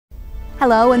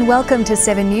Hello and welcome to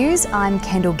 7 News. I'm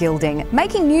Kendall Gilding.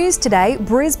 Making news today,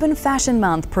 Brisbane Fashion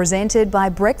Month, presented by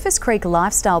Breakfast Creek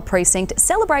Lifestyle Precinct,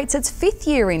 celebrates its 5th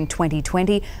year in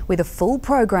 2020 with a full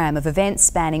program of events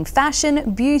spanning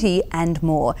fashion, beauty and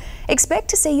more. Expect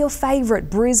to see your favourite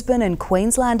Brisbane and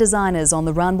Queensland designers on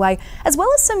the runway, as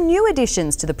well as some new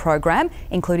additions to the program,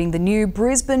 including the new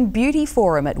Brisbane Beauty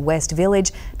Forum at West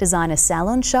Village, designer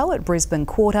salon show at Brisbane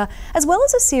Quarter, as well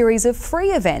as a series of free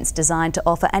events designed to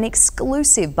offer an exclusive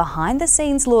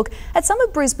behind-the-scenes look at some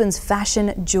of Brisbane's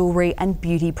fashion, jewellery and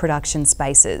beauty production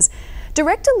spaces.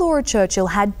 Director Churchill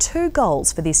had 2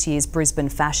 goals for this year's Brisbane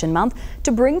Fashion Month: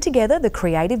 to bring together the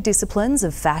creative disciplines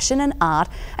of fashion and art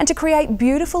and to create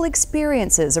beautiful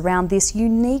experiences around this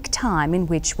unique time in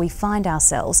which we find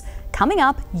ourselves. Coming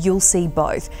up, you'll see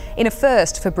both. In a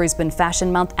first for Brisbane Fashion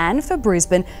Month and for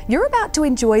Brisbane, you're about to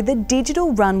enjoy the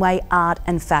digital runway art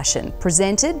and fashion,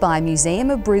 presented by Museum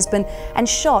of Brisbane and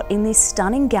shot in this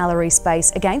stunning gallery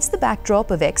space against the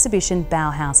backdrop of exhibition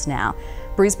Bauhaus Now.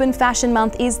 Brisbane Fashion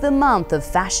Month is the month of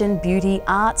fashion, beauty,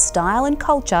 art, style and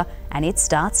culture, and it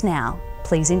starts now.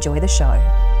 Please enjoy the show.